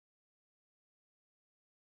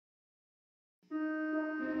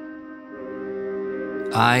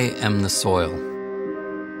I am the soil.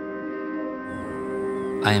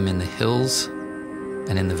 I am in the hills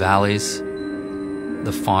and in the valleys,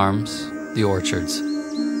 the farms, the orchards.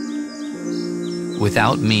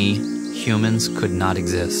 Without me, humans could not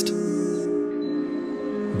exist.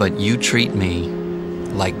 But you treat me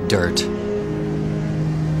like dirt.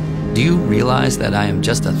 Do you realize that I am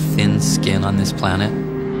just a thin skin on this planet?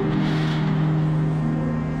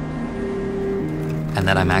 And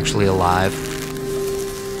that I'm actually alive,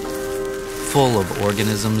 full of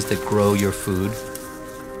organisms that grow your food?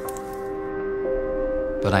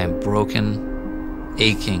 But I am broken,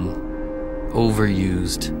 aching,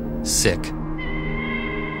 overused, sick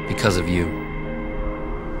because of you.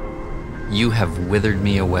 You have withered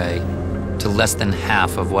me away to less than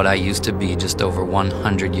half of what I used to be just over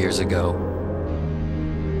 100 years ago.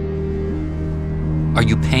 Are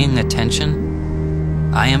you paying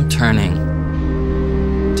attention? I am turning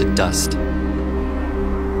to dust.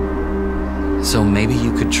 So maybe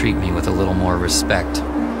you could treat me with a little more respect.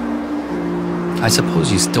 I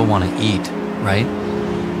suppose you still want to eat, right?